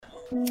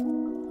Hey,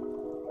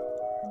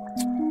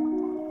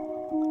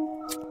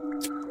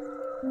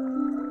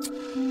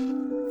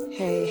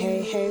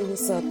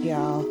 what's up,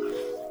 y'all?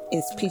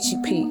 It's Peachy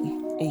P,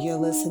 and you're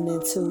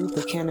listening to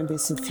the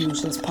Cannabis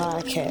Infusions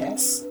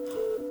podcast.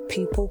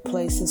 People,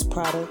 places,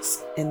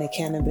 products, and the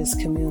cannabis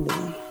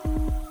community.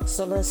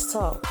 So let's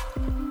talk,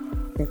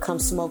 and come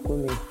smoke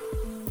with me.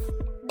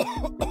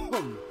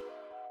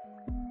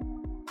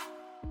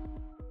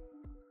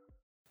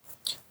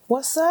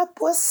 What's up?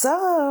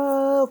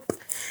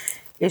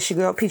 It's your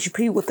girl Peachy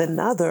P with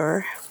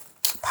another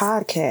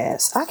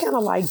podcast. I kind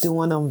of like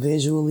doing them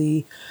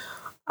visually.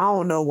 I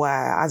don't know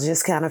why. I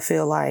just kind of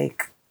feel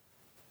like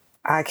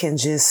I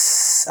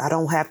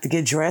don't have to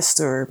get dressed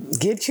or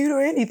get cute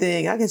or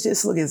anything. I can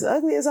just look as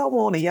ugly as I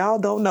want and y'all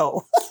don't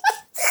know.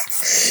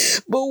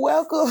 But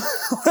welcome.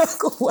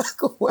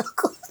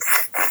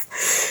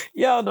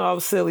 Y'all know I'm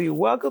silly.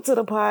 Welcome to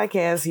the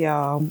podcast,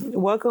 y'all.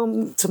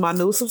 Welcome to my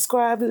new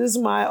subscribers,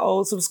 my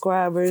old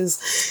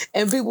subscribers,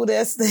 and people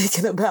that's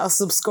thinking about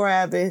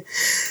subscribing.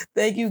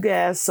 Thank you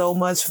guys so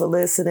much for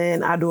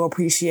listening. I do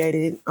appreciate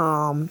it.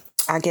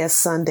 I guess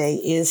Sunday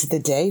is the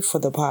day for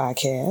the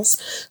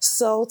podcast.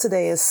 So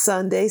today is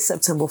Sunday,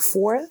 September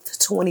 4th,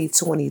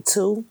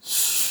 2022.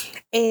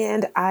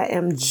 And I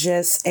am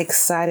just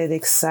excited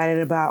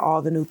about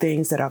all the new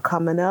things that are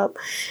coming up.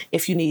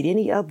 If you need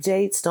any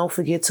updates, don't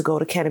forget to go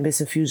to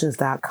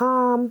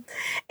cannabisinfusions.com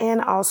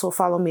and also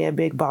follow me at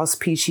Big Boss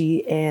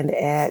Peachy and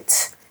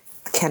at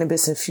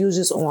Cannabis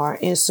Infusions on our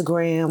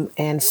Instagram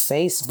and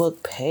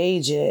Facebook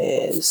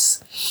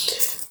pages.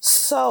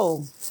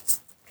 So,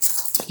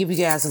 give you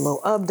guys a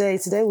little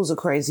update. Today was a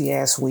crazy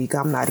ass week.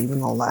 I'm not even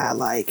gonna lie.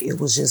 Like, it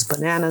was just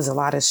bananas. A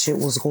lot of shit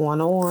was going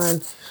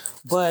on,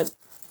 but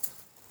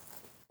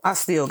I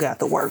still got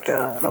the work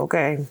done.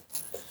 Okay.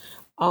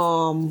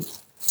 I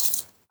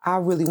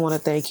really want to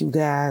thank you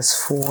guys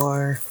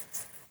for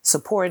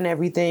supporting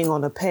everything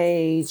on the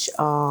page.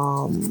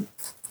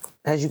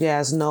 As you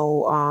guys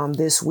know,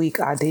 this week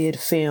I did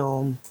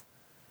film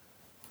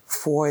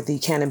for the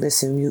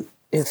Cannabis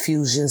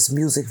Infusions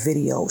music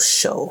video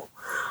show.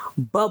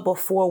 But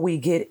before we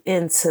get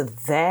into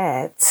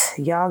that,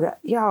 y'all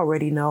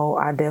already know,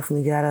 I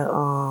definitely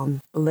gotta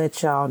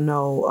let y'all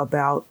know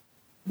about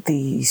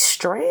the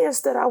strands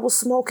that I was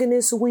smoking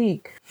this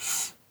week.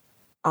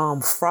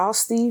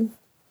 Frosty,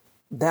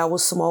 that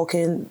was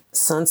smoking.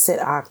 Sunset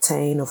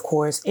Octane, of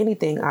course.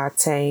 Anything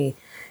Octane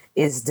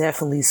is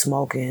definitely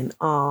smoking.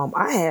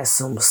 I had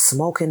some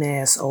smoking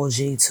ass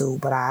OG too,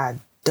 but I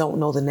don't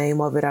know the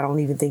name of it. I don't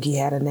even think he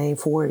had a name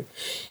for it.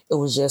 It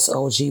was just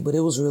OG, but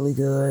it was really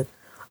good.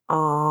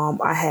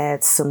 I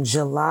had some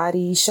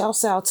gelati.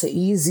 Shouts out to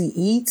Easy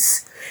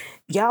Eats.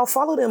 Y'all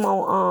follow them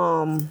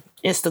on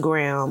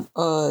Instagram.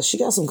 She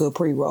got some good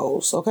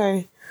pre-rolls,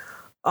 okay?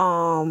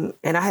 And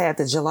I had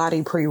the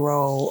gelati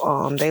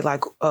pre-roll.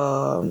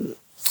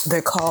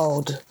 They're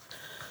called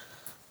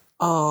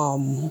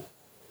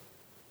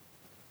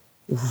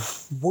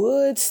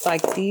woods.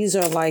 Like, these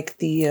are like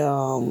the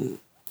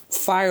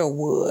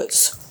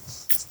firewoods.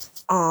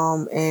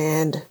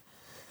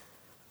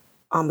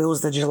 It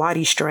was the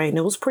gelati strain.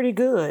 It was pretty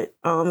good. It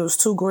was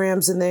 2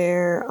 grams in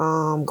there.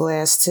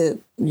 Glass tip,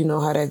 you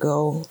know how that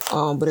go.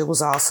 But it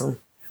was awesome.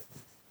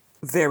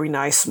 Very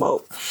nice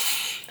smoke.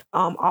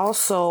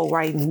 Also,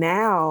 right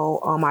now,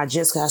 I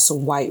just got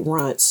some white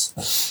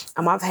runts.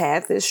 I've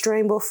had this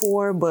strain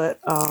before, but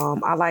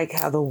I like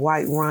how the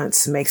white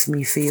runts makes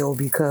me feel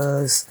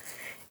because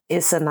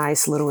it's a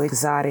nice little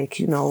exotic,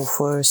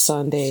 for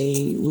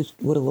Sunday with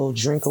a little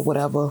drink or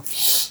whatever.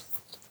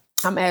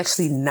 I'm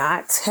actually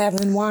not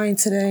having wine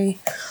today,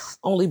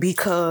 only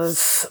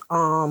because,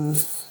 I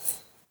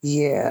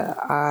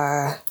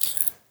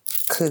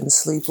couldn't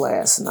sleep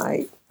last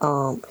night.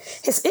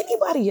 Has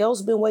anybody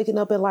else been waking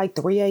up at like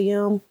 3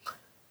 a.m.?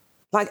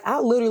 Like, I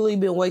literally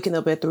been waking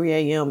up at 3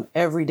 a.m.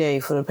 every day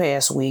for the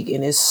past week,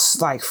 and it's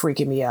like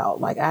freaking me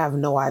out. Like, I have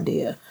no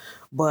idea.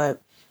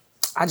 But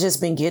I just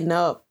been getting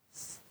up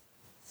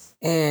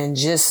and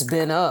just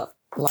been up.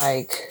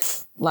 Like,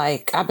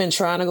 I've been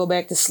trying to go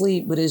back to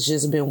sleep, but it's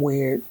just been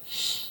weird.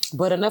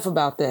 But enough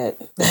about that.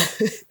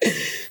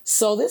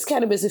 So this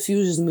Cannabis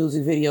Infusions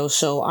music video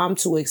show, I'm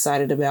too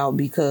excited about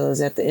because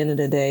at the end of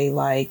the day,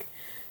 like,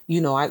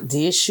 I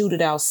did shoot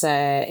it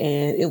outside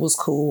and it was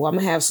cool. I'm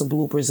going to have some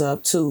bloopers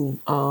up too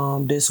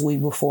this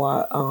week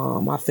before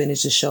I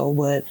finish the show.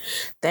 But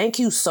thank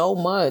you so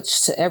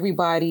much to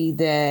everybody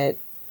that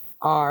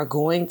are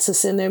going to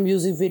send their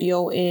music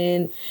video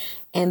in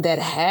and that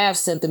have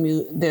sent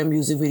their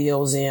music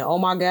videos in. Oh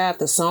my God,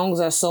 the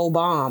songs are so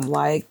bomb.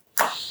 Like,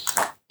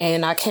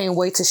 and I can't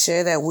wait to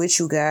share that with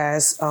you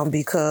guys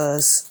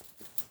because,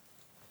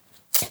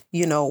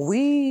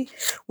 we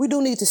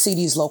do need to see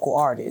these local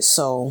artists.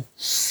 So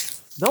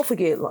don't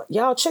forget,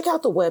 y'all check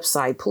out the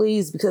website,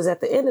 please, because at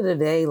the end of the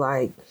day,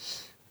 like,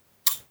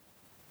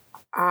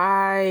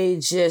 I I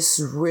just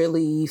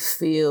really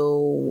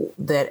feel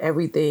that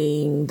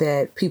everything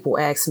that people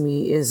ask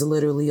me is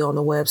literally on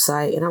the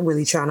website, and I'm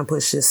really trying to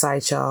push this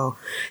site, y'all.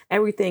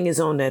 Everything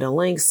is on there. The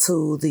links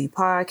to the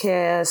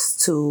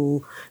podcast,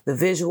 to the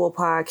visual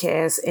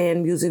podcast,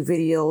 and music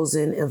videos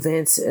and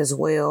events as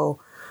well.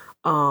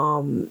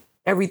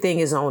 Everything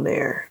is on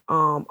there.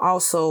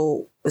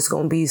 Also, it's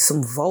going to be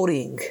some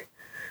voting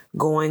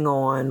going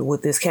on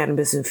with this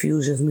Cannabis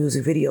Infusions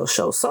music video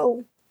show.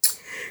 So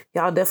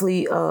y'all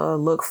definitely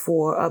look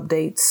for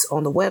updates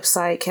on the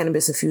website,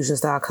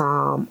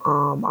 cannabisinfusions.com.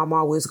 I'm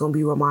always going to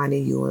be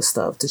reminding you and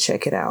stuff to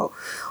check it out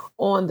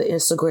on the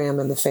Instagram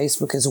and the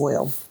Facebook as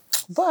well.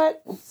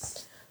 But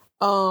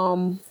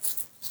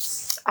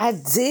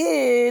I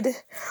did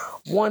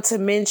want to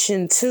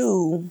mention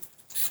too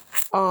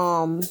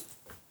about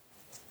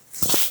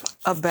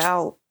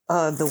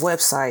the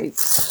website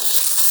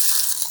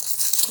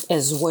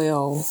as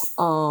well.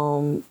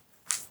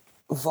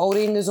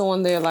 Voting is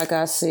on there, like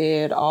I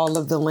said. All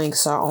of the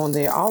links are on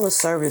there. All the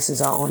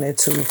services are on there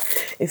too.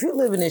 If you're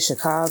living in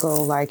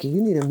Chicago, like you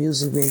need a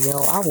music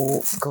video, I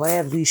will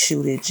gladly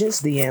shoot it.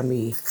 Just DM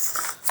me.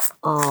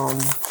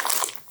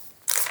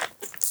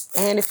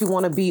 And if you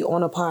want to be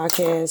on a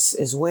podcast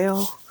as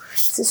well,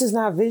 since it's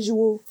not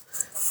visual,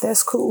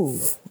 that's cool.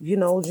 You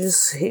know,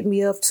 just hit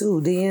me up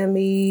too. DM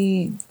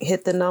me,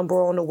 hit the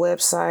number on the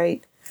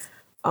website.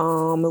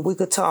 And we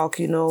could talk,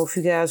 you know, if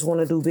you guys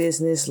want to do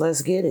business,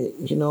 let's get it.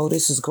 You know,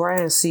 this is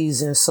grind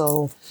season,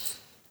 so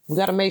we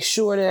got to make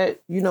sure that,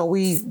 you know,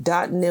 we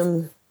dotting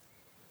them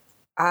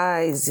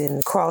I's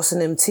and crossing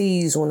them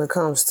T's when it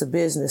comes to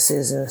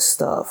businesses and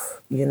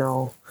stuff, you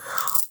know.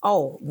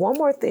 Oh, one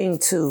more thing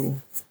too.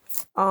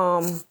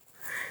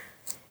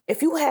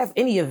 If you have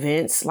any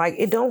events, like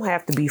it don't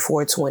have to be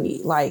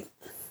 420. Like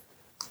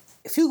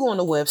if you go on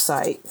the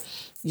website,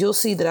 you'll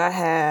see that I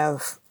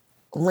have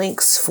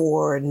links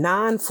for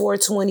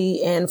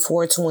non-420 and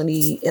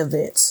 420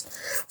 events.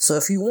 So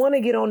if you want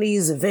to get on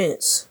these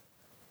events,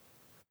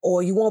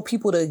 or you want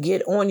people to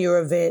get on your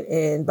event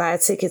and buy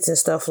tickets and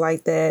stuff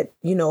like that,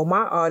 you know,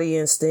 my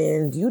audience,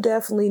 then you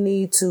definitely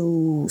need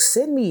to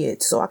send me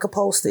it so I could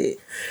post it.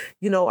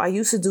 You know, I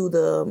used to do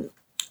the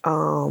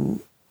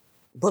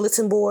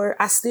bulletin board.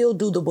 I still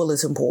do the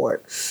bulletin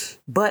board,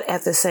 but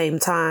at the same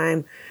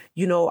time,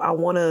 you know, I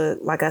want to,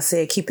 like I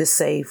said, keep it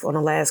safe on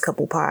the last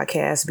couple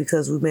podcasts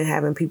because we've been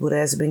having people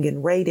that's been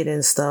getting raided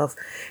and stuff.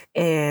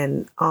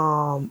 And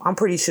I'm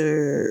pretty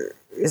sure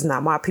it's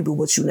not my people,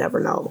 but you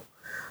never know.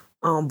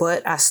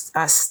 But I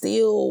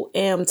still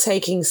am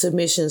taking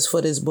submissions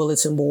for this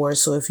bulletin board.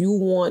 So if you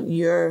want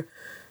your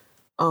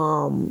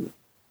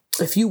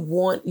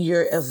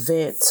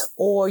event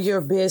or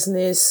your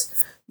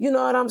business, you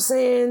know what I'm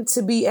saying,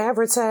 to be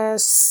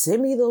advertised,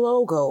 send me the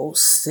logo,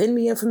 send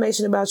me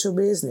information about your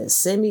business,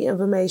 send me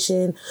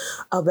information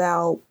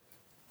about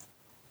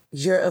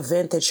your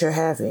event that you're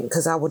having,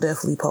 because I will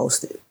definitely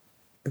post it.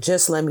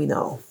 Just let me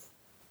know.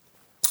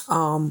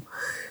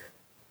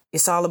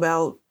 It's all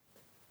about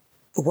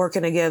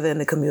working together in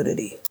the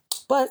community.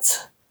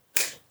 But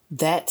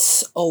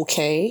that's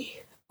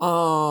okay.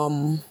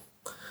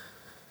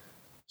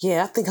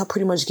 Yeah, I think I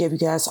pretty much gave you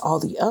guys all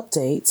the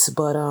updates,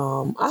 but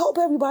I hope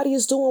everybody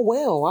is doing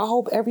well. I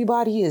hope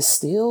everybody is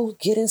still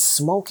getting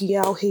smoky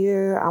out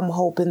here. I'm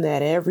hoping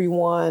that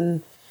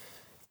everyone,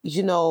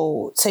 you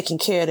know, taking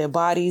care of their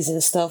bodies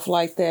and stuff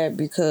like that,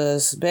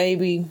 because,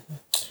 baby,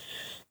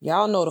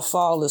 y'all know the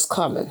fall is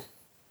coming.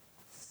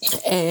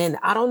 And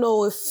I don't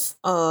know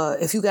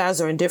if you guys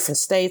are in different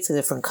states and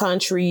different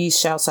countries.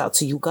 Shouts out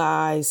to you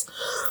guys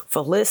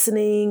for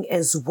listening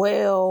as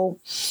well.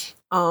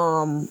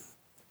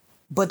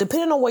 But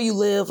depending on where you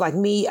live, like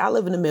me, I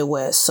live in the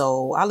Midwest,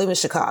 so I live in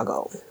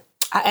Chicago.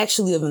 I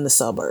actually live in the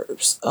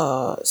suburbs,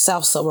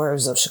 south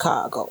suburbs of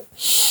Chicago.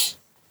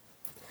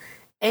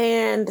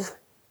 And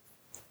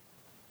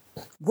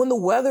when the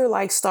weather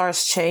like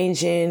starts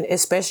changing,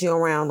 especially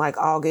around like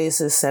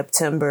August and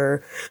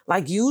September,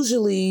 like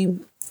usually,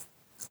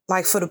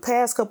 like for the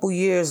past couple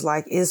years,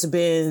 like it's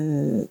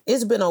been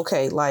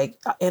okay. Like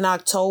in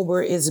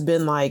October, it's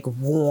been like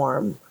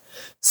warm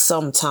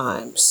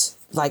sometimes.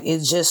 Like it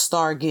just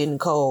start getting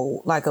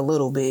cold, like a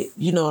little bit.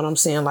 You know what I'm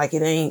saying? Like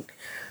it's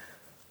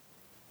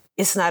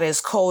not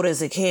as cold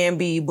as it can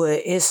be,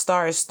 but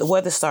the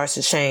weather starts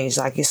to change.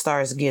 Like it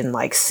starts getting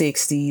like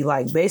 60,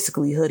 like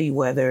basically hoodie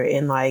weather.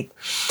 And like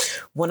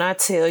when I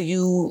tell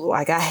you,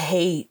 like I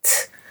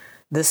hate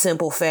the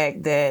simple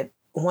fact that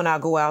when I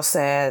go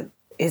outside,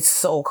 it's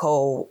so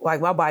cold.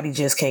 Like my body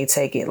just can't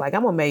take it. Like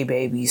I'm a May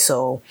baby.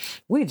 So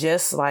we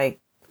just like,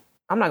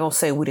 I'm not going to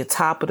say we're the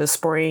top of the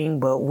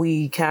spring, but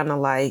we kind of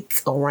like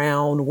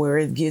around where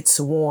it gets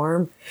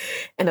warm.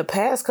 And the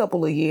past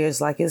couple of years,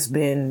 like it's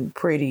been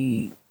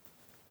rainy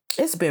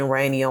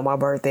on my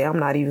birthday. I'm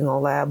not even going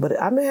to lie,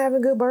 but I've been having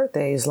good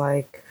birthdays.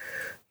 Like,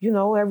 you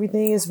know,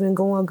 everything has been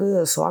going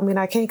good. So, I mean,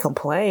 I can't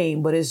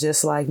complain, but it's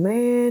just like,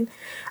 man,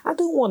 I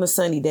do want a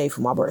sunny day for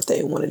my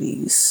birthday one of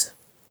these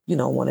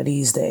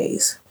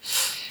days.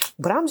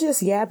 But I'm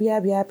just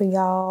yapping,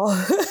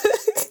 y'all.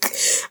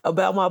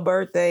 About my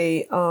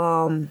birthday.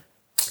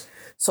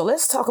 So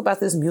let's talk about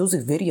this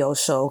music video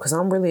show because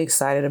I'm really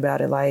excited about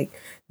it. Like,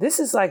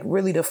 this is like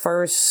really the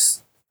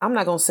first, I'm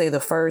not going to say the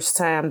first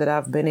time that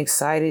I've been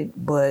excited,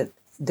 but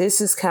this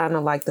is kind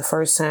of like the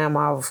first time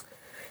I've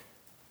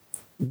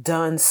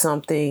done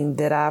something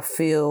that I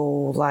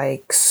feel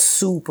like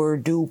super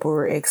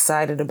duper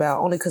excited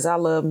about, only because I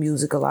love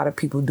music. A lot of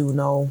people do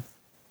know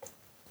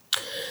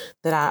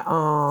that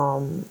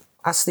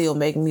I still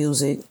make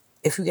music.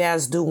 If you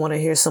guys do want to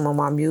hear some of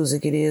my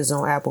music, it is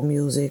on Apple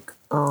Music.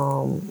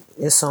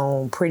 It's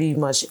on pretty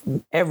much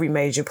every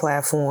major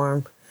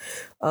platform.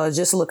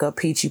 Just look up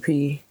Peachy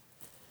P.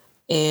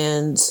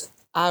 And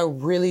I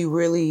really,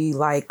 really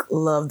like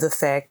love the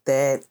fact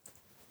that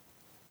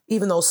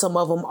even though some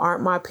of them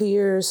aren't my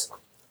peers,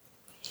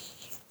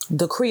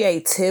 the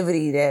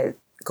creativity that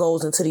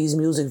goes into these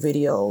music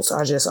videos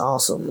are just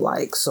awesome.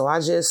 Like, so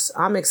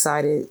I'm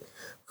excited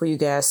for you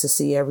guys to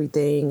see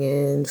everything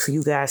and for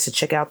you guys to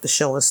check out the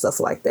show and stuff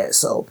like that.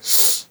 So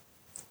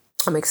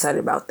I'm excited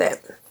about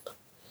that.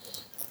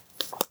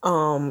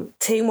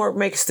 Teamwork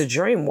makes the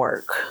dream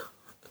work.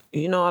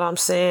 You know what I'm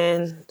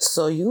saying?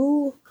 So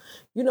you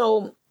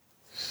know,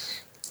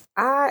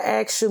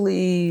 right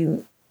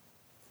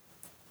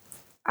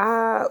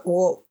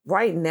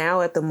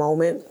now at the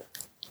moment,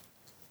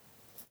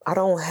 I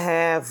don't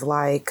have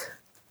like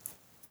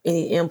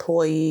any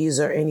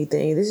employees or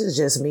anything. This is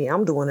just me.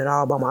 I'm doing it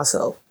all by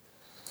myself.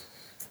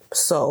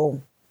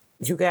 So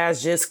you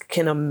guys just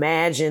can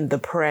imagine the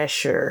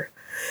pressure.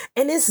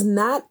 And it's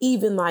not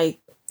even like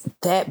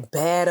that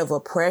bad of a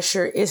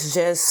pressure. It's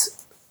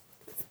just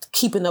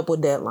keeping up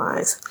with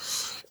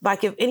deadlines.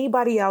 Like, if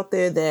anybody out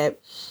there that,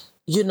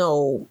 you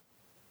know,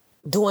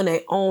 doing their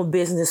own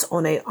business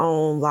on their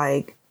own,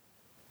 like,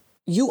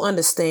 you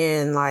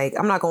understand, like,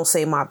 I'm not going to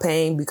say my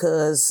pain,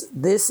 because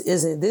this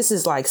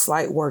is like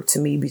slight work to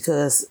me,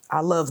 because I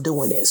love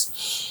doing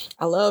this.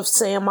 I love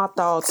saying my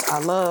thoughts.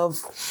 I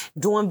love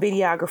doing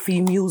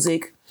videography,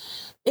 music,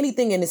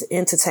 anything in this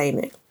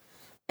entertainment.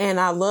 And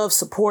I love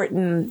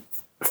supporting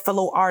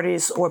fellow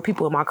artists or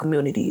people in my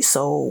community.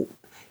 So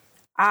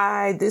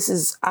I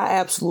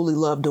absolutely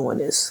love doing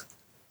this.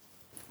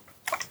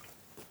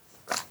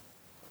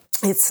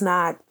 It's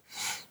not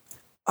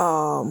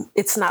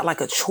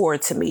like a chore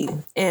to me.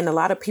 And a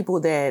lot of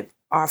people that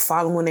are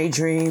following their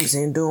dreams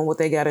and doing what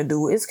they got to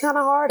do, it's kind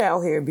of hard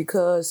out here,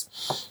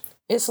 because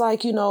it's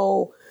like, you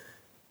know,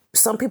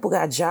 some people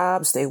got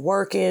jobs, they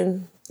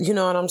working, you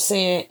know what I'm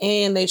saying?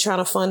 And they trying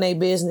to fund their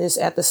business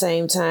at the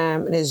same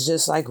time. And it's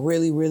just like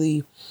really,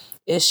 really,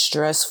 it's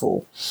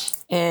stressful.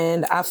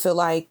 And I feel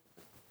like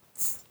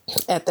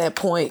at that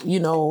point,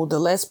 you know, the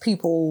less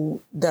people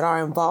that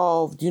are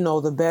involved, you know,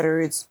 the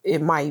better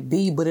it might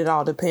be, but it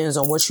all depends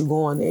on what you're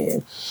going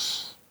in.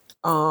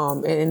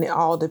 And it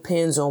all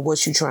depends on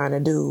what you're trying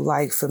to do.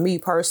 Like, for me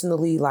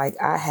personally, like,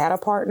 I had a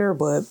partner,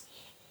 but,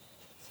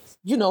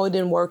 you know, it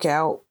didn't work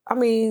out. I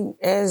mean,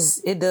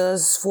 as it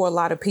does for a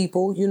lot of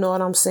people, you know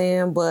what I'm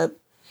saying? But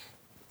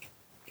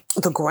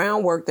the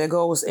groundwork that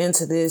goes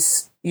into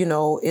this, you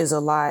know, is a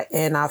lot.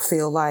 And I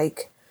feel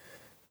like,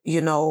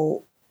 you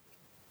know,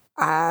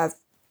 I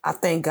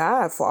thank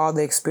God for all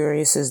the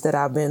experiences that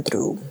I've been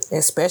through,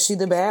 especially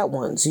the bad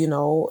ones, you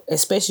know,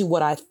 especially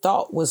what I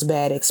thought was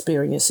bad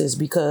experiences,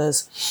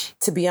 because,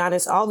 to be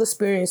honest, all the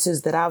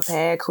experiences that I've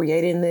had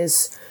creating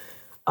this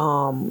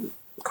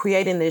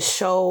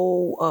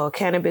show,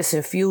 Cannabis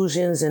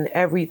Infusions and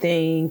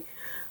everything,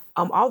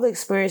 all the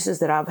experiences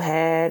that I've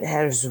had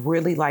has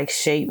really like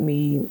shaped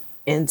me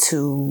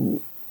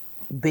into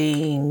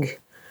being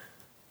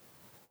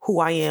who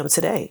I am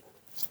today.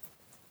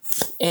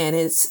 And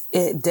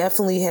it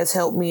definitely has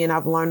helped me, and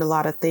I've learned a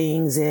lot of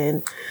things.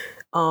 And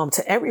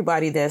to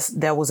everybody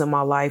that was in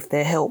my life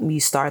that helped me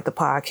start the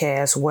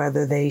podcast,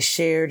 whether they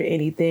shared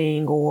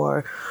anything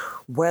or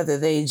whether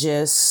they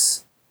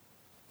just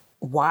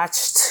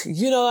watched,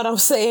 you know what I'm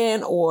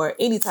saying, or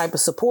any type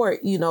of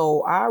support, you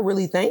know, I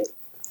really thank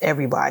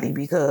everybody,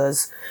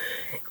 because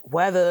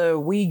whether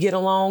we get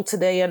along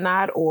today or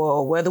not,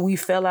 or whether we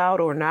fell out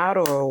or not,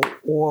 or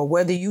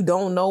whether you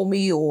don't know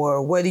me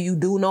or whether you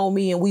do know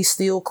me and we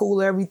still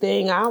cool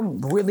everything,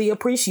 I'm really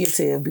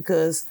appreciative,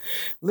 because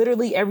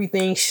literally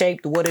everything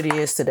shaped what it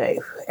is today.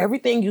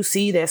 Everything you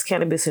see that's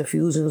Cannabis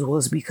Infusions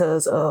was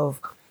because of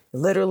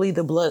literally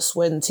the blood,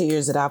 sweat, and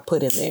tears that I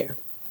put in there.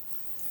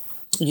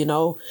 You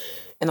know,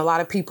 and a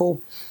lot of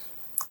people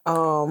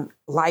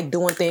like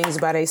doing things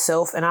by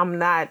themselves, and I'm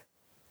not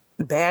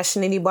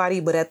bashing anybody,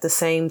 but at the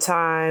same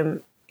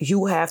time,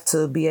 you have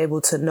to be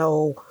able to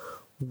know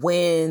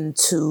when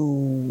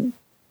to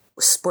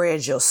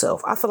spread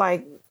yourself. I feel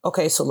like,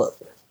 okay, so look,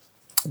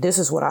 this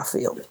is what I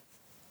feel.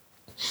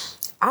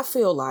 I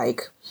feel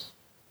like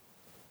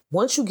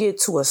once you get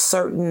to a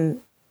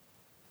certain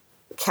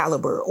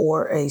caliber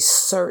or a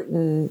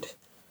certain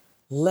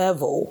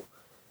level,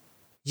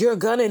 you're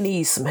gonna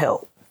need some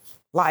help.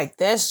 Like,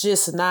 that's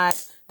just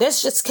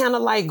kind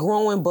of like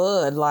growing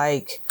bud.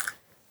 Like,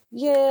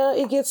 yeah,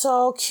 it gets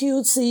all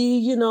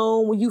cutesy, you know,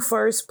 when you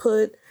first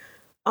put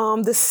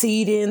the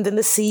seed in, then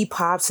the seed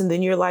pops, and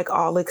then you're like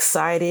all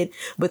excited.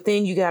 But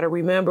then you got to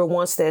remember,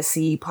 once that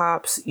seed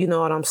pops, you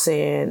know what I'm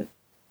saying,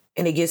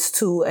 and it gets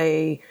to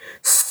a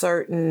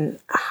certain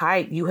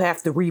height, you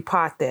have to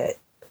repot that.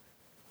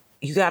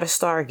 You got to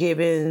start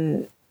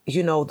giving,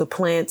 the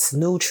plants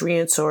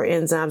nutrients or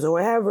enzymes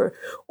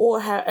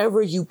or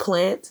however you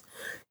plant.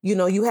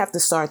 You have to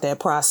start that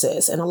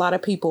process. And a lot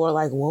of people are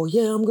like, well,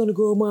 yeah, I'm going to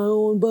grow my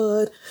own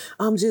bud.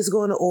 I'm just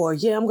going to, or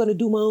yeah, I'm going to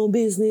do my own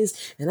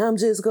business and I'm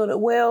just going to,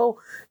 well,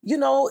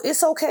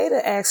 it's okay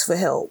to ask for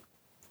help.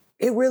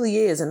 It really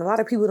is. And a lot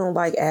of people don't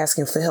like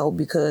asking for help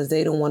because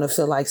they don't want to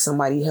feel like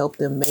somebody helped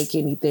them make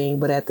anything.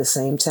 But at the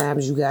same time,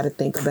 you got to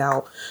think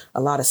about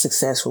a lot of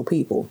successful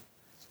people.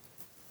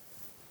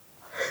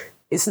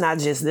 It's not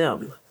just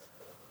them.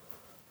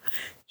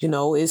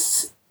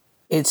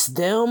 It's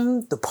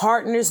them, the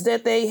partners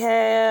that they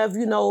have,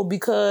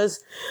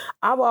 because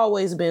I've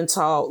always been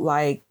taught,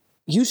 like,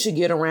 you should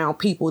get around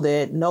people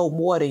that know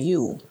more than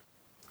you.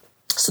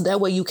 So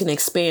that way you can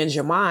expand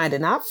your mind.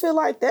 And I feel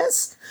like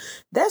that's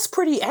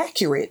pretty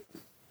accurate.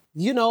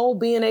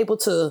 Being able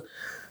to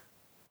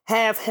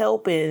have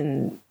help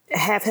in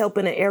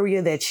an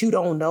area that you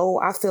don't know.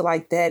 I feel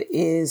like that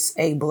is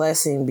a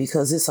blessing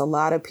because it's a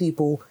lot of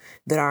people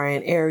that are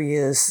in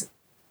areas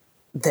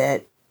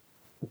that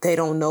they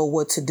don't know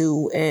what to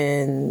do.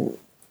 And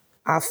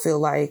I feel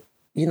like,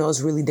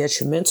 it's really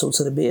detrimental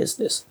to the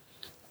business.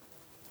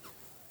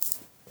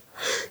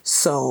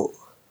 So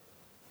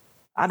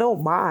I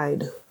don't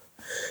mind,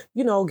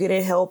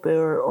 getting help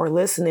or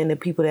listening to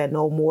people that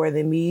know more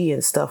than me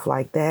and stuff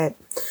like that,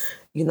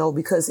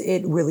 because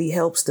it really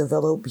helps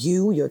develop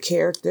you, your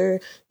character,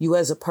 you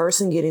as a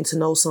person, getting to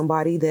know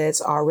somebody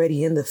that's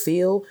already in the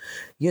field.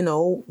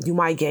 You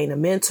might gain a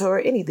mentor,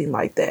 anything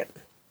like that.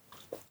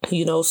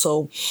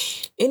 So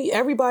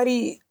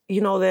everybody,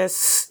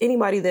 that's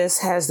anybody that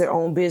has their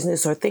own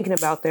business or thinking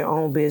about their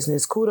own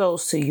business,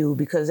 kudos to you,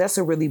 because that's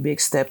a really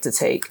big step to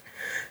take,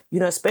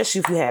 especially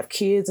if you have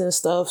kids and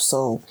stuff.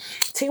 So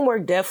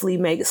teamwork definitely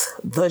makes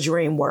the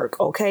dream work.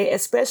 OK,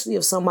 especially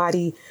if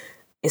somebody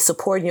is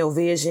supporting your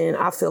vision.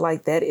 I feel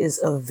like that is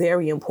a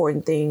very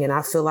important thing. And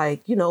I feel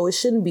like, it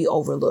shouldn't be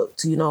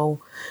overlooked.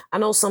 I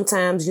know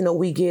sometimes,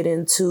 we get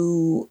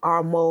into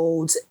our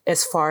modes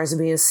as far as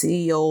being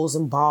CEOs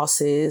and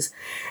bosses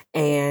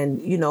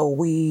and,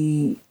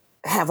 we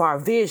have our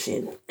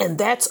vision, and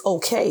that's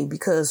okay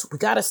because we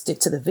got to stick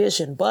to the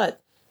vision, but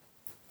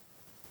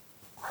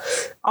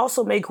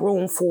also make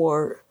room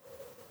for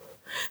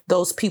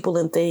those people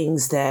and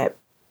things that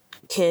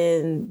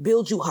can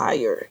build you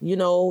higher,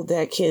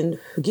 that can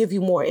give you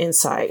more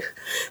insight.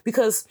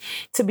 Because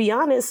to be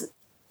honest,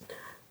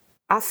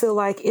 I feel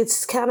like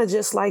it's kind of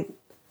just like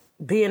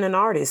being an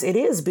artist. It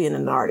is being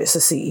an artist, a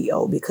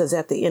CEO, because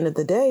at the end of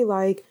the day,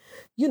 like,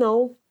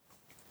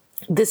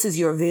 this is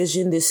your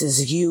vision. This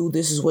is you.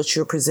 This is what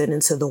you're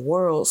presenting to the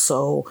world.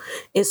 So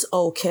it's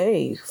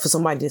okay for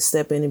somebody to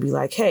step in and be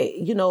like,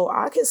 hey,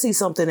 I can see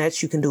something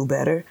that you can do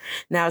better.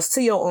 Now, it's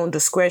to your own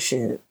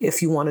discretion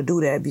if you want to do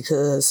that,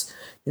 because,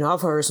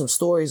 I've heard some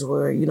stories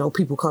where,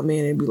 people come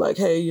in and be like,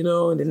 hey,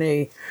 and then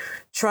they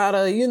try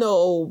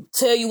to,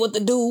 tell you what to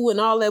do and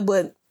all that.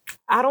 But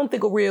I don't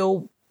think a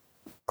real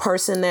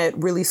person that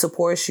really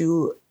supports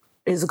you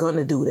is going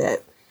to do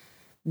that,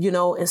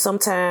 and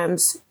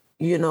sometimes,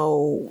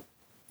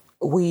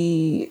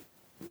 we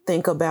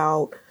think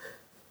about,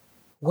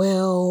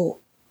 well,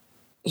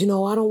 I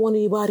don't want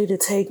anybody to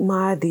take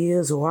my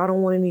ideas, or I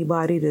don't want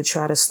anybody to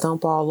try to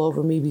stump all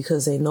over me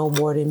because they know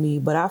more than me.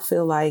 But I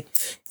feel like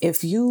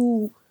if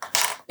you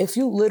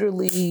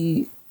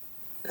literally,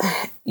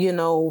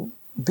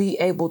 be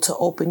able to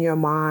open your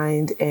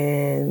mind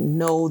and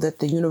know that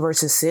the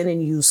universe is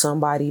sending you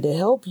somebody to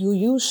help you,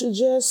 you should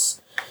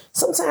just,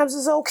 sometimes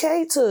it's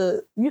okay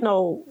to,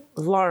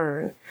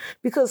 learn,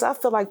 because I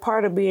feel like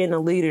part of being a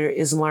leader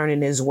is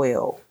learning as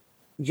well,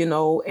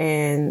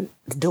 and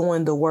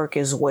doing the work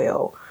as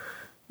well.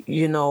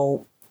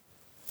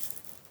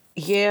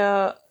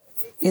 Yeah,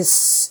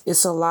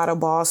 it's a lot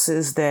of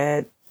bosses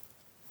that,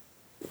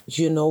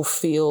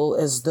 feel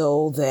as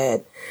though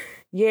that,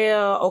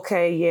 yeah,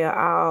 okay,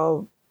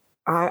 yeah,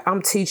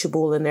 I'm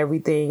teachable and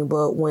everything,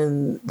 but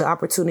when the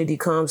opportunity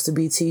comes to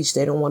be teached,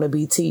 they don't want to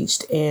be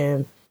teached,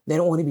 and they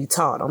don't want to be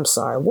taught. I'm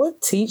sorry.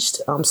 What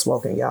teached? I'm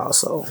smoking, y'all,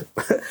 so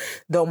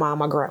don't mind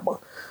my grammar.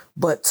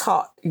 But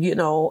taught,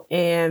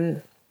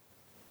 and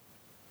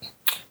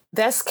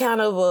that's kind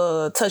of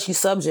a touchy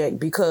subject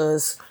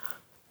because,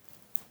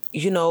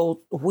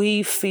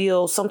 we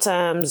feel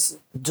sometimes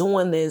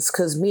doing this,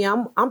 because me,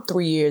 I'm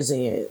 3 years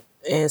in,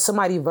 and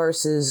somebody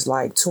versus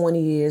like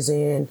 20 years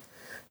in,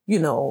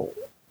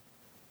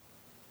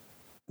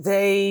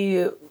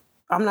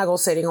 I'm not going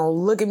to say they're going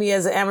to look at me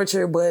as an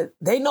amateur, but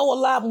they know a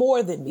lot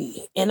more than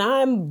me. And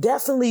I'm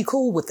definitely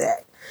cool with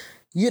that.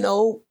 I'm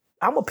going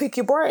to pick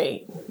your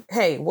brain.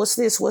 Hey, what's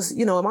this?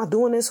 Am I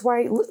doing this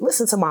right?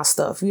 Listen to my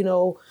stuff,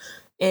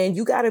 and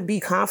you got to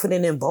be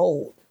confident and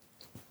bold.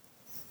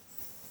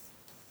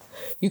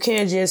 You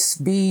can't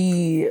just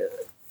be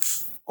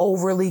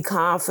overly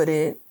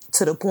confident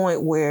to the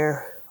point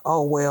where,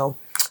 oh, well,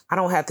 I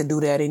don't have to do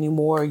that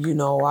anymore.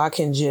 I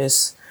can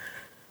just,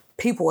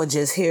 people will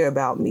just hear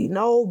about me.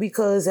 No,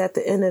 because at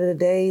the end of the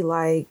day,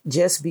 like,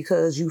 just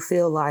because you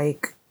feel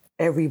like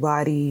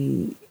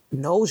everybody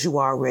knows you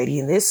already,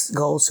 and this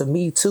goes to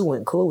me too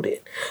included,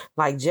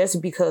 like,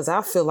 just because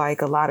I feel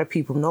like a lot of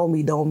people know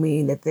me don't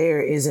mean that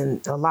there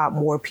isn't a lot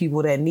more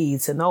people that need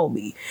to know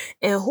me.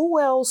 And who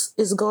else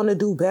is going to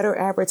do better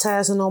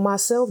advertising on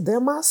myself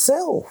than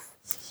myself?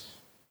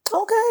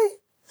 Okay.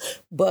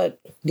 But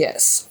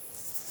yes,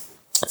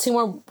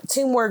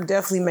 teamwork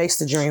definitely makes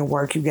the dream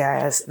work, you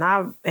guys.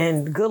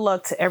 And good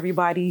luck to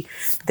everybody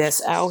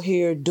that's out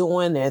here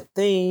doing their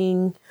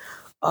thing.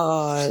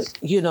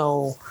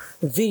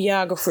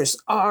 Videographers,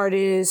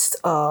 artists,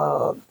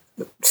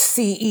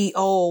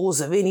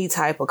 CEOs of any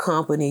type of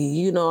company,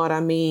 you know what I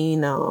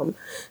mean?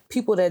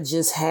 People that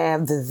just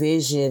have the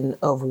vision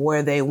of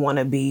where they want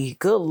to be.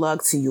 Good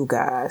luck to you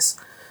guys,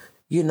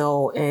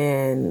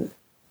 and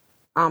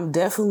I'm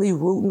definitely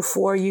rooting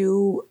for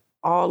you,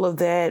 all of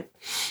that.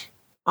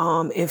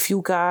 If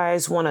you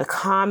guys want to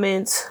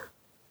comment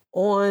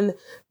on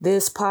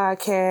this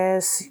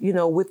podcast,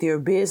 with your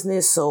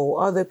business, so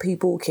other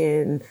people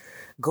can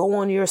go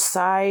on your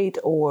site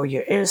or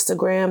your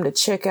Instagram to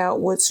check out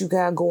what you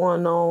got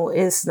going on,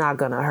 it's not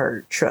going to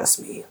hurt. Trust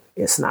me,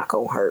 it's not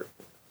going to hurt.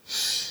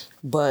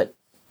 But,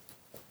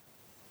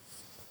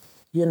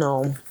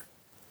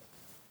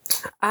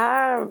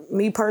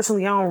 me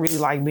personally, I don't really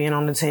like being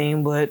on the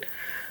team, but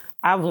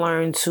I've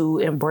learned to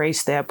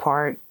embrace that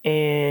part,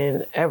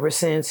 and ever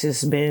since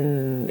it's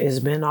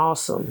been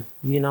awesome,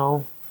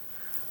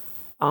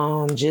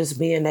 just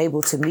being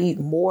able to meet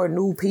more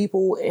new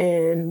people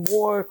and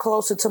more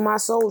closer to my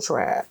soul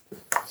tribe.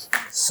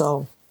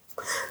 So,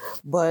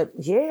 but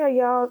yeah,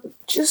 y'all,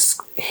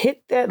 just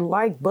hit that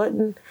like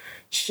button,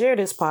 share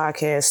this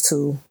podcast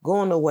too, go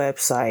on the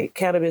website,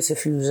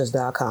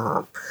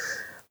 cannabisinfusions.com.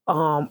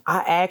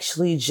 I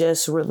actually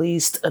just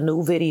released a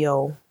new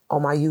video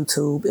on my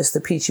YouTube. It's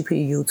the Peachy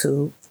P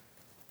YouTube.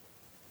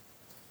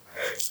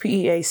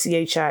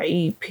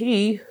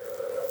 PEACHIEP.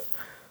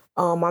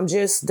 I'm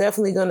just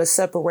definitely going to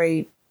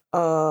separate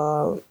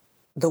the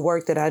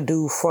work that I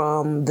do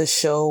from the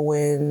show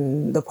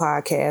and the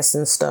podcast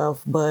and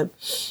stuff. But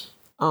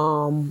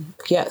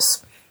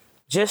yes,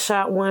 just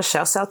shot one.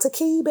 Shouts out to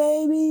Key,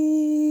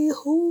 baby.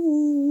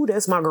 Ooh,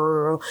 that's my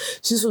girl.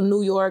 She's from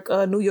New York,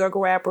 New York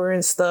rapper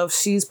and stuff.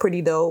 She's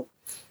pretty dope.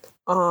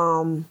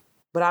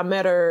 But I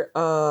met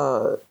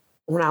her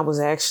when I was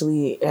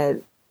actually at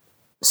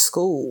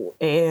school,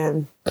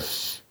 and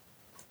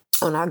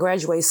when I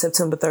graduated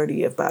September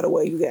 30th, by the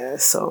way, you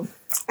guys. So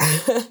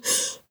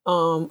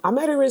I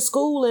met her at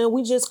school and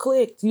we just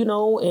clicked,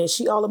 and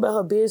she all about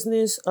her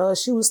business.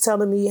 She was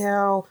telling me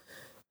how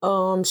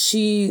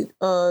she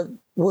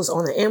was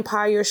on the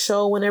Empire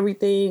show and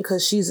everything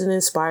because she's an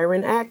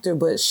inspiring actor,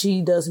 but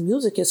she does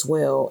music as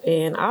well.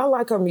 And I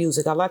like her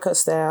music. I like her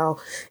style.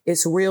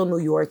 It's real New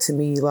York to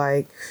me.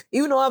 Like,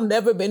 even though I've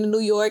never been to New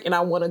York and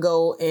I want to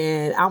go,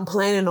 and I'm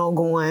planning on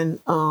going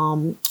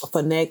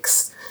for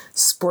next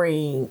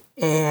spring.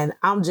 And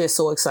I'm just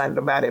so excited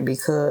about it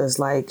because,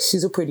 like,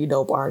 she's a pretty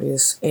dope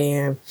artist.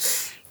 And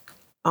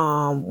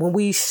when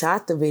we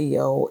shot the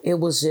video, it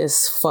was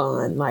just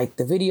fun. Like,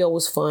 the video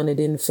was fun. It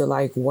didn't feel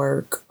like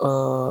work.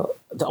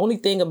 The only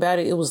thing about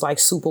it, it was like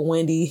super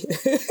windy.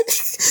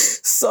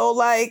 So,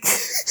 like,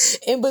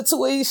 in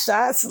between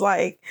shots,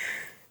 like,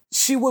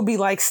 she would be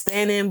like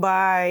standing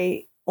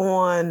by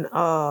on,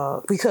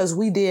 because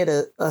we did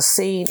a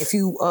scene. If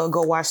you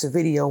go watch the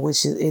video,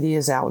 which it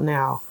is out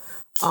now.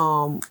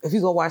 If you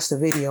go watch the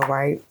video,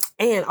 right?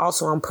 And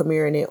also I'm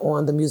premiering it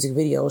on the music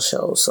video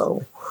show.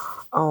 So,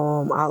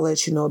 I'll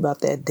let you know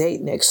about that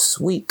date next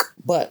week.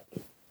 But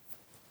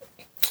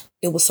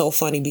it was so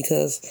funny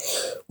because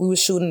we were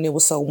shooting, it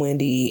was so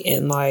windy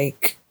and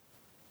like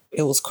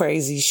it was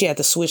crazy. She had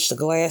to switch the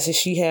glasses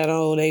she had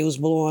on. They was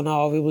blowing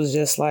off. It was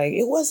just like,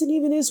 it wasn't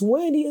even this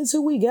windy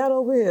until we got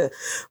over here.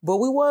 But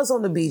we was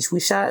on the beach.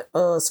 We shot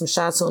some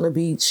shots on the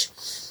beach,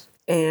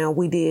 and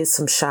we did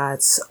some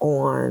shots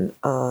on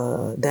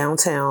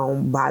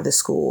downtown by the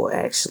school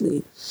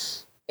actually.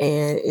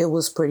 And it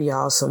was pretty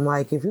awesome.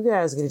 Like, if you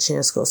guys get a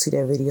chance to go see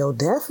that video,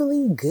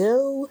 definitely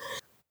go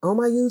on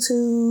my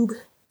YouTube.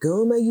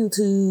 Go on my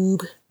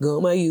YouTube. Go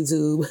on my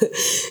YouTube.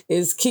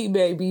 It's Key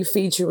Baby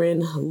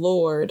featuring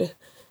Lord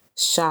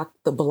Shock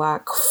the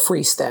Block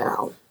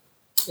Freestyle.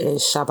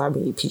 It's shot by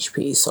me, Peach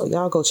P. So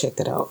y'all go check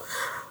that out.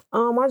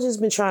 I just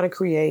been trying to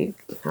create.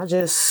 I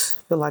just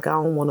feel like I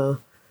don't want to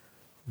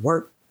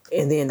work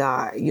and then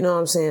die. You know what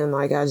I'm saying?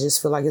 Like, I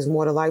just feel like there's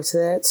more to life to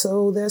that.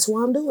 So that's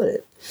why I'm doing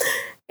it.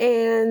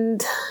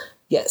 And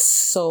yes,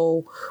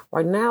 so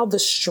right now the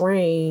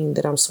strain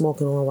that I'm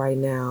smoking on right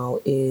now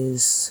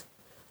is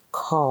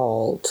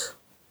called,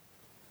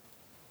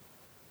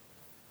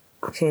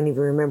 I can't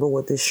even remember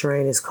what this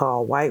strain is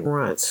called, White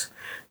Runts.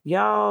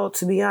 Y'all,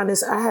 to be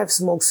honest, I have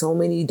smoked so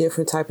many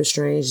different type of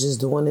strains just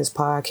doing this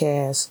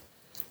podcast.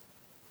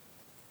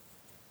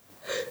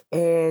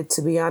 And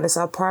to be honest,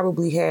 I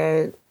probably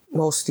had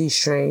most of these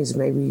strains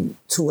maybe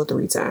 2 or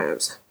 3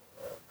 times.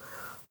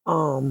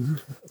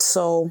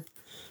 So,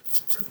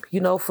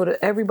 for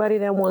everybody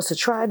that wants to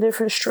try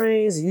different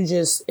strains, you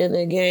just in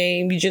the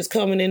game, you just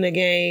coming in the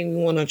game, you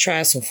want to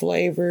try some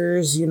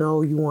flavors, you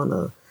want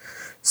to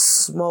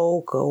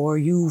smoke, or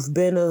you've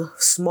been a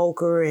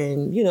smoker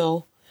and,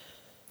 you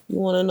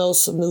want to know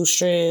some new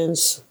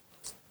strains.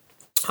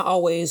 I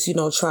always,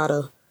 try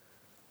to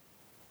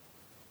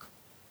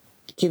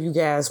give you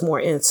guys more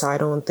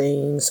insight on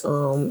things.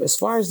 As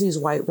far as these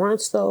white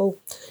runts though,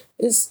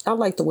 I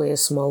like the way it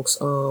smokes.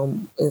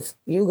 If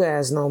you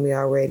guys know me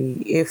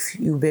already, if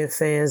you've been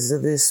fans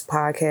of this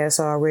podcast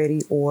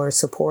already or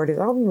supported,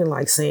 I don't even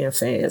like saying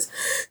fans,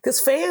 because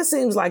fans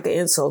seems like an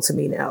insult to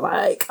me now.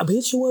 Like, I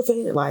bet you a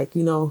fan,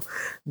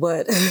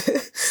 but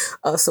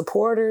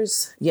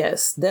supporters,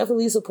 yes,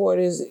 definitely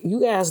supporters. You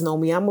guys know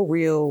me. I'm I'm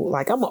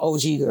an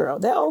OG girl.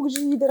 That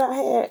OG that I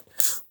had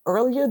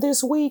earlier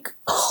this week,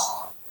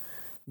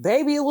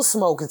 baby, it was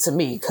smoking to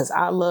me, because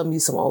I love me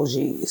some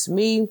OGs.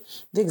 Me,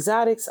 the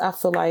exotics, I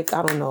feel like,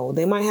 I don't know,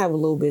 they might have a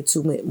little bit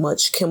too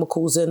much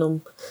chemicals in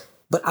them,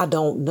 but I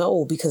don't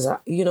know, because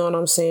you know what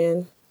I'm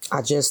saying?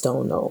 I just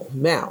don't know.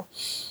 Now,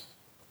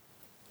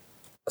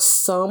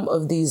 some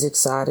of these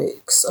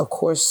exotics, of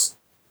course,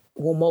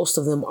 most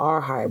of them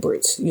are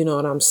hybrids, you know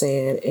what I'm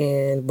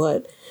saying?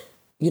 But,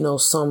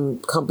 some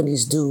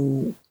companies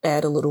do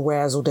add a little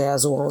razzle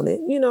dazzle on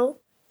it,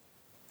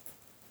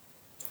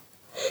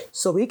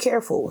 So be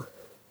careful,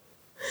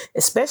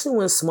 especially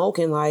when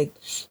smoking. Like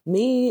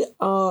me,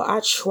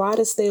 I try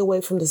to stay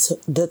away from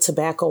the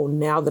tobacco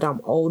now that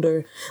I'm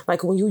older.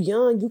 Like when you're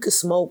young, you can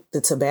smoke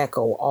the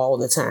tobacco all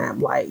the time.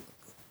 Like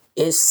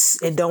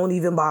it don't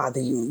even bother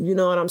you. You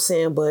know what I'm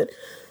saying? But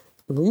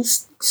when you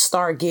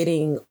start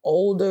getting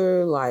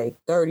older, like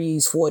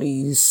 30s,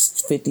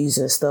 40s, 50s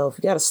and stuff,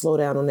 you got to slow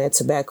down on that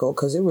tobacco,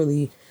 because it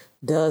really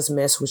does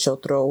mess with your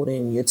throat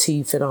and your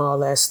teeth and all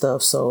that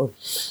stuff. So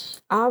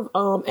I've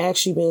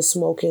actually been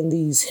smoking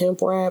these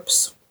hemp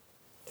wraps.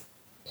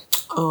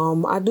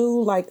 I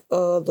do like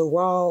the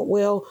raw.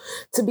 Well,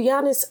 to be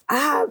honest,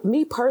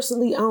 me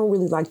personally, I don't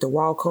really like the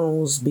raw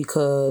cones,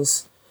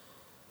 because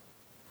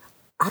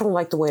I don't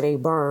like the way they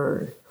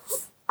burn.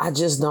 I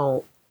just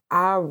don't.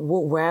 I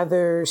would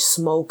rather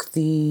smoke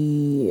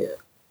the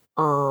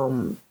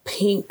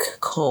pink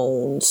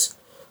cones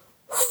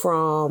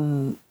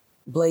from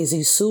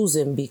Blazy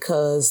Susan,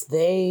 because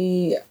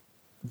the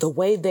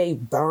way they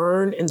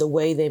burn and the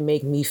way they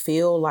make me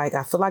feel, like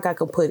I feel like I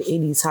could put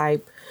any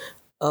type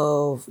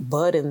of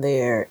bud in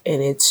there and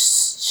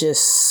it's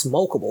just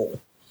smokable.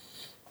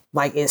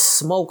 Like it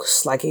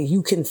smokes, like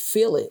you can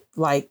feel it.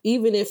 Like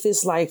even if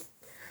it's like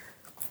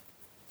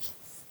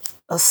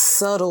a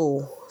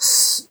subtle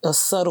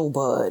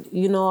bud,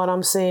 you know what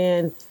I'm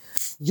saying?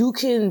 You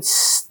can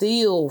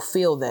still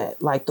feel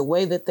that. Like the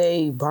way that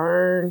they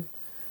burn,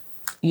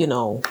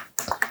 it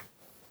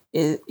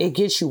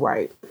gets you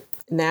right.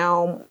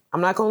 Now, I'm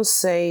not going to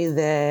say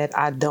that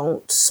I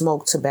don't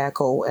smoke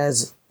tobacco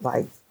as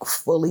like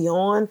fully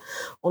on,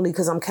 only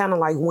because I'm kind of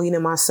like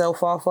weaning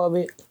myself off of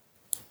it.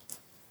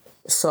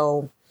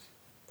 So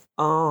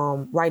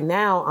right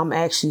now I'm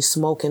actually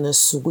smoking a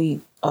sweet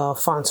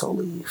Fonto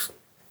leaf.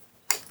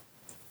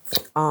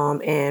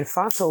 And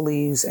Fonto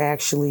leaves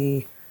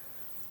actually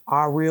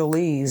are real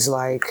leaves.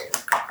 Like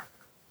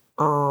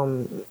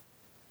at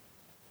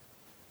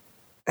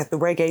the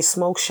Reggae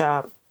Smoke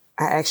Shop,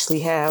 I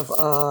actually have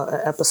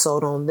an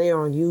episode on there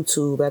on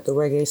YouTube at the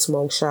Reggae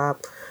Smoke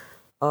Shop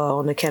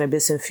on the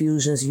Cannabis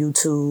Infusions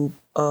YouTube.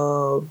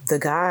 The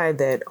guy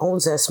that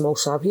owns that smoke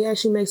shop, he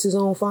actually makes his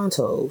own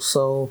Fontos.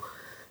 So,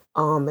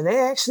 and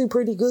they're actually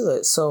pretty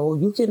good. So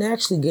you can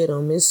actually get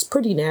them. It's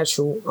pretty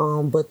natural.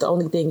 But the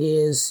only thing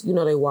is,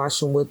 they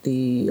wash them with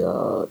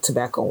the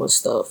tobacco and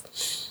stuff.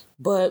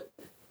 But,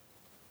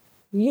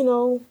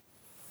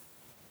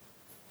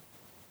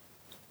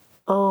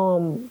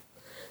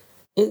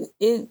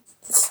 it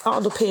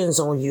all depends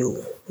on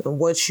you and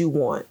what you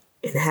want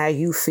and how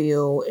you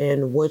feel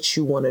and what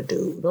you want to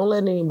do. Don't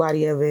let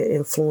anybody ever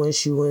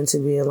influence you into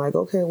being like,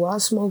 okay, well, I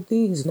smoke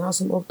these and I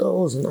smoke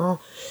those. And at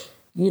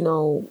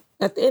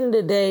the end of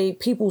the day,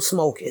 people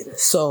smoking.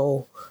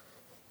 So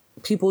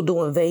people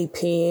doing vape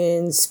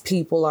pens,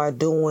 people are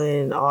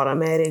doing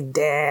automatic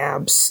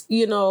dabs,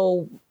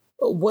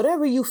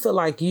 whatever you feel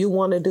like you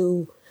want to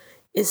do,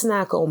 it's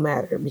not going to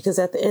matter, because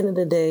at the end of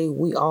the day,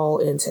 we all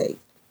intake,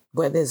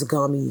 whether it's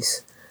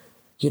gummies,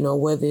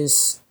 whether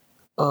it's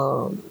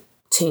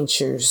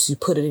tinctures, you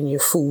put it in your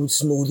food,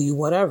 smoothie,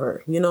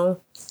 whatever, Don't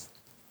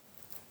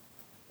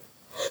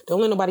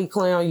let nobody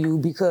clown you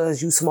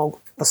because you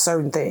smoke a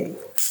certain thing.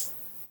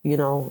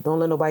 Don't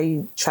let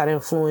nobody try to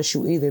influence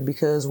you either,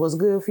 because what's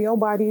good for your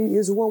body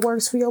is what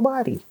works for your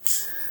body.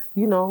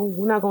 We're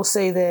not going to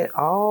say that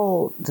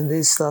all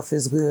this stuff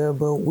is good,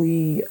 but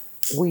we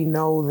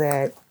know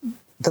that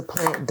the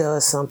plant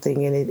does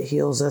something and it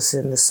heals us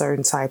in a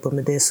certain type of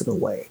medicinal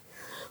way,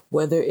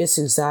 whether it's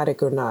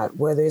exotic or not,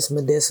 whether it's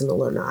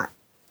medicinal or not.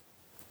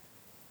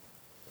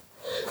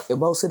 And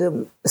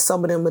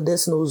some of them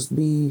medicinals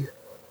be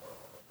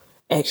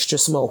extra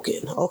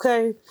smoking.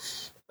 Okay.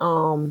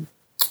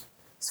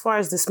 As far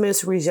as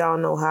dispensaries, y'all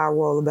know how I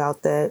roll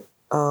about that.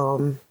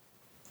 I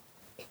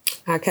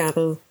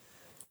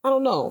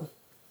don't know.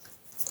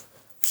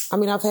 I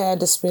mean, I've had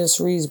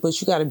dispensaries, but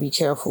you got to be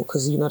careful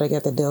because, you know, they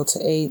got the Delta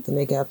 8, then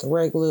they got the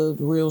regular,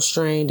 real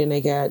strain, then they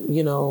got,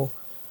 you know,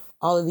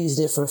 all of these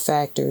different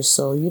factors.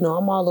 So, you know,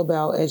 I'm all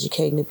about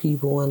educating the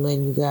people and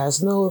letting you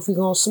guys know if you're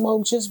going to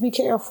smoke, just be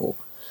careful.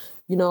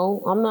 You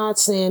know, I'm not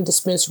saying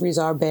dispensaries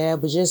are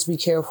bad, but just be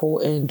careful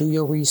and do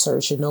your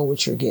research and know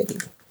what you're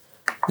getting.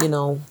 You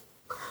know,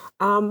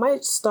 I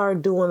might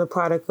start doing the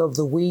product of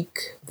the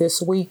week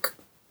this week.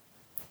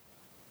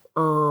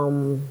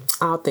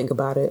 I'll think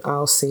about it.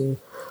 I'll see.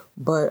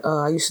 But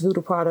I used to do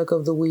the product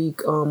of the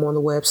week on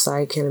the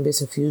website,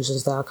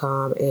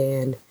 cannabisinfusions.com,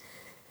 and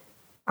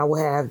I will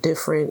have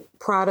different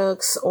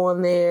products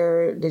on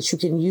there that you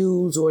can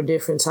use, or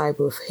different type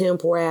of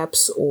hemp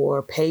wraps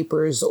or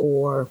papers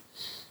or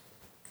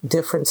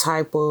different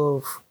type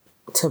of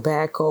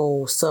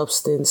tobacco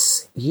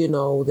substance, you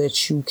know,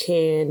 that you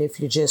can if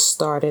you're just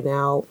starting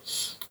out.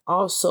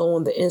 Also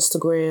on the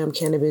Instagram,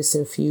 Cannabis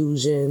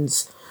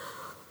Infusions,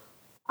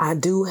 I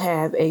do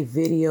have a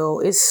video.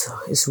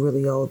 It's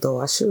really old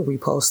though. I should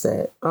repost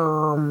that.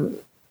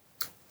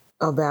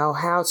 About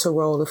how to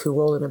roll if you're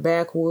rolling a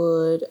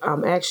backwood.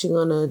 I'm actually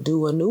gonna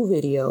do a new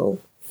video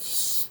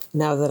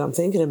now that I'm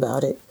thinking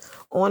about it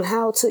on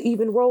how to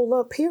even roll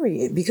up,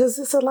 period. Because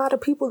there's a lot of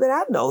people that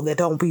I know that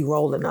don't be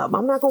rolling up.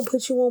 I'm not gonna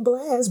put you on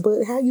blast,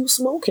 but how you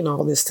smoking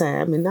all this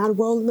time and not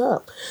rolling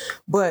up?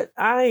 But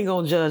I ain't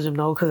gonna judge them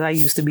though, because I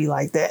used to be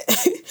like that.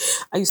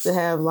 I used to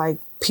have like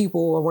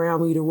people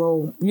around me to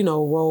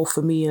roll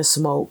for me and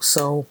smoke.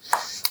 So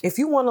if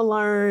you want to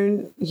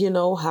learn, you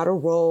know, how to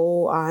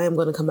roll, I am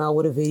going to come out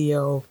with a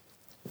video,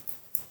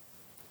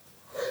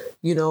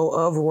 you know,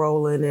 of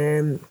rolling,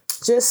 and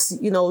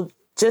just, you know,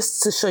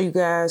 just to show you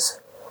guys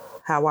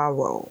how I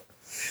roll.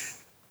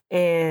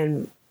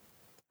 And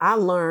I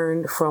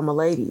learned from a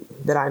lady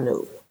that I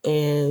knew,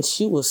 and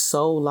she was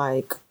so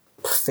like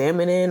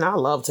feminine. I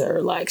loved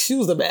her. Like, she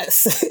was the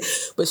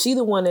best. But she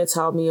the one that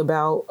taught me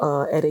about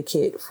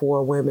etiquette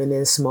for women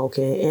and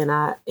smoking.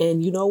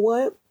 And you know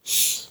what?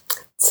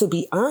 To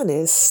be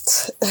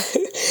honest, I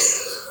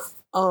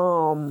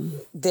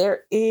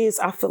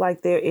feel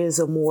like there is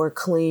a more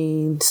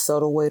clean,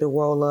 subtle way to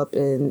roll up,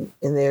 and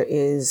there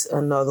is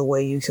another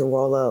way you can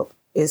roll up.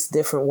 It's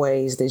different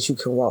ways that you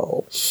can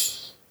roll.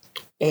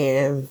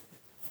 And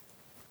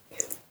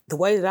the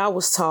way that I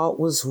was taught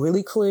was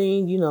really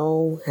clean, you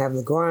know, having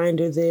the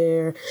grinder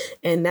there.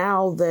 And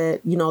now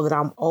that, you know, that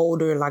I'm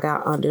older, like, I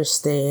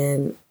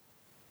understand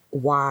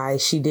why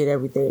she did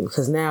everything,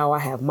 because now I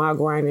have my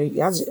grinder.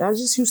 I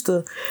just used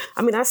to,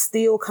 I mean, I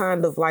still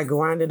kind of like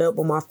grind it up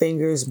with my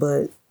fingers,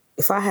 but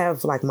if I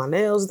have like my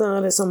nails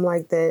done or something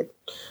like that,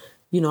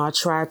 you know, I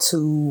try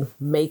to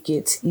make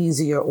it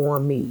easier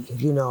on me,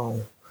 you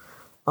know.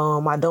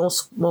 I don't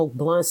smoke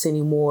blunts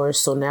anymore,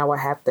 so now I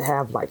have to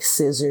have like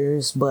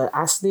scissors, but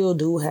I still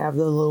do have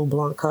the little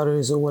blunt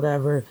cutters or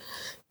whatever,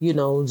 you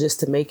know,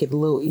 just to make it a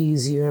little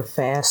easier and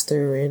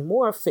faster and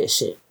more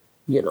efficient,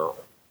 you know.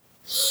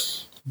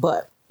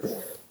 But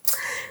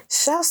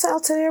shouts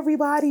out to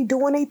everybody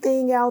doing a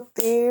thing out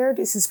there.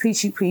 This is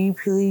Peachy P.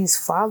 Please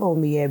follow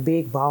me at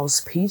Big Boss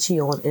Peachy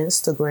on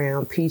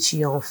Instagram,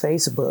 Peachy on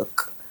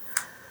Facebook,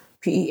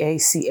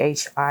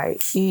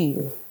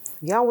 PEACHIE.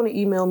 Y'all want to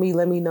email me,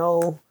 let me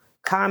know.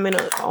 Comment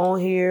on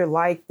here,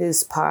 like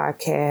this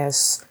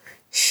podcast,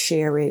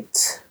 share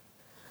it.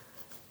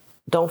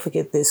 Don't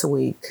forget this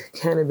week,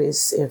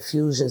 Cannabis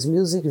Infusions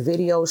music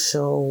video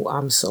show.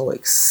 I'm so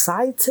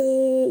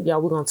excited.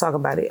 Y'all, we're going to talk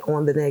about it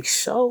on the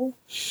next show.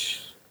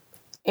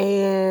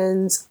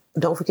 And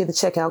don't forget to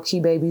check out Key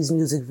Baby's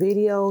music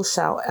video.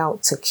 Shout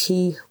out to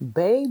Key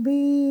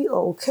Baby.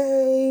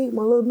 Okay,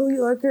 my little New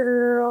York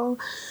girl.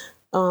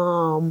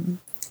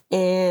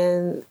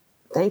 And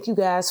thank you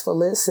guys for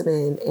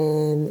listening.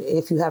 And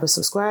if you haven't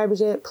subscribed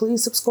yet,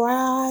 please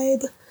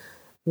subscribe.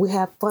 We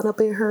have fun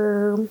up in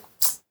here.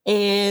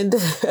 And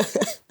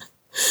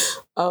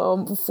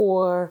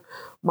for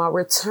my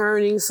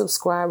returning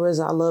subscribers,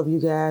 I love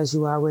you guys.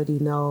 You already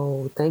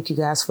know. Thank you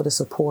guys for the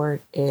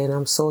support. And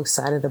I'm so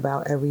excited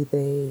about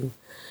everything.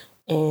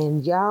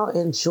 And y'all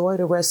enjoy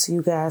the rest of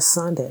you guys'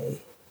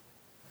 Sunday.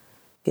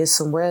 Get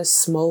some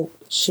rest, smoke,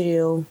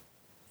 chill,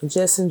 and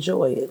just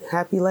enjoy it.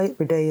 Happy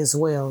Labor Day as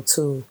well,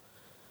 too.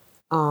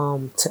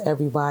 To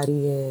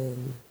everybody,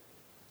 and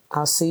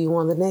I'll see you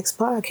on the next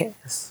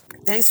podcast.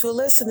 Thanks for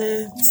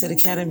listening to the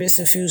Cannabis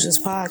Infusions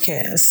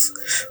podcast.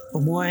 For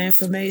more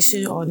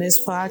information on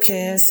this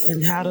podcast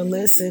and how to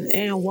listen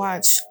and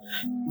watch,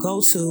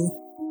 go to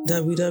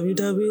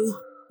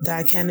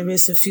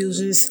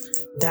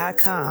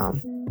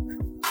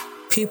www.cannabisinfusions.com.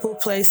 People,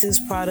 places,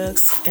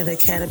 products, and the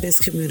cannabis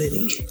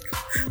community.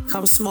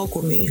 Come smoke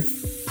with me.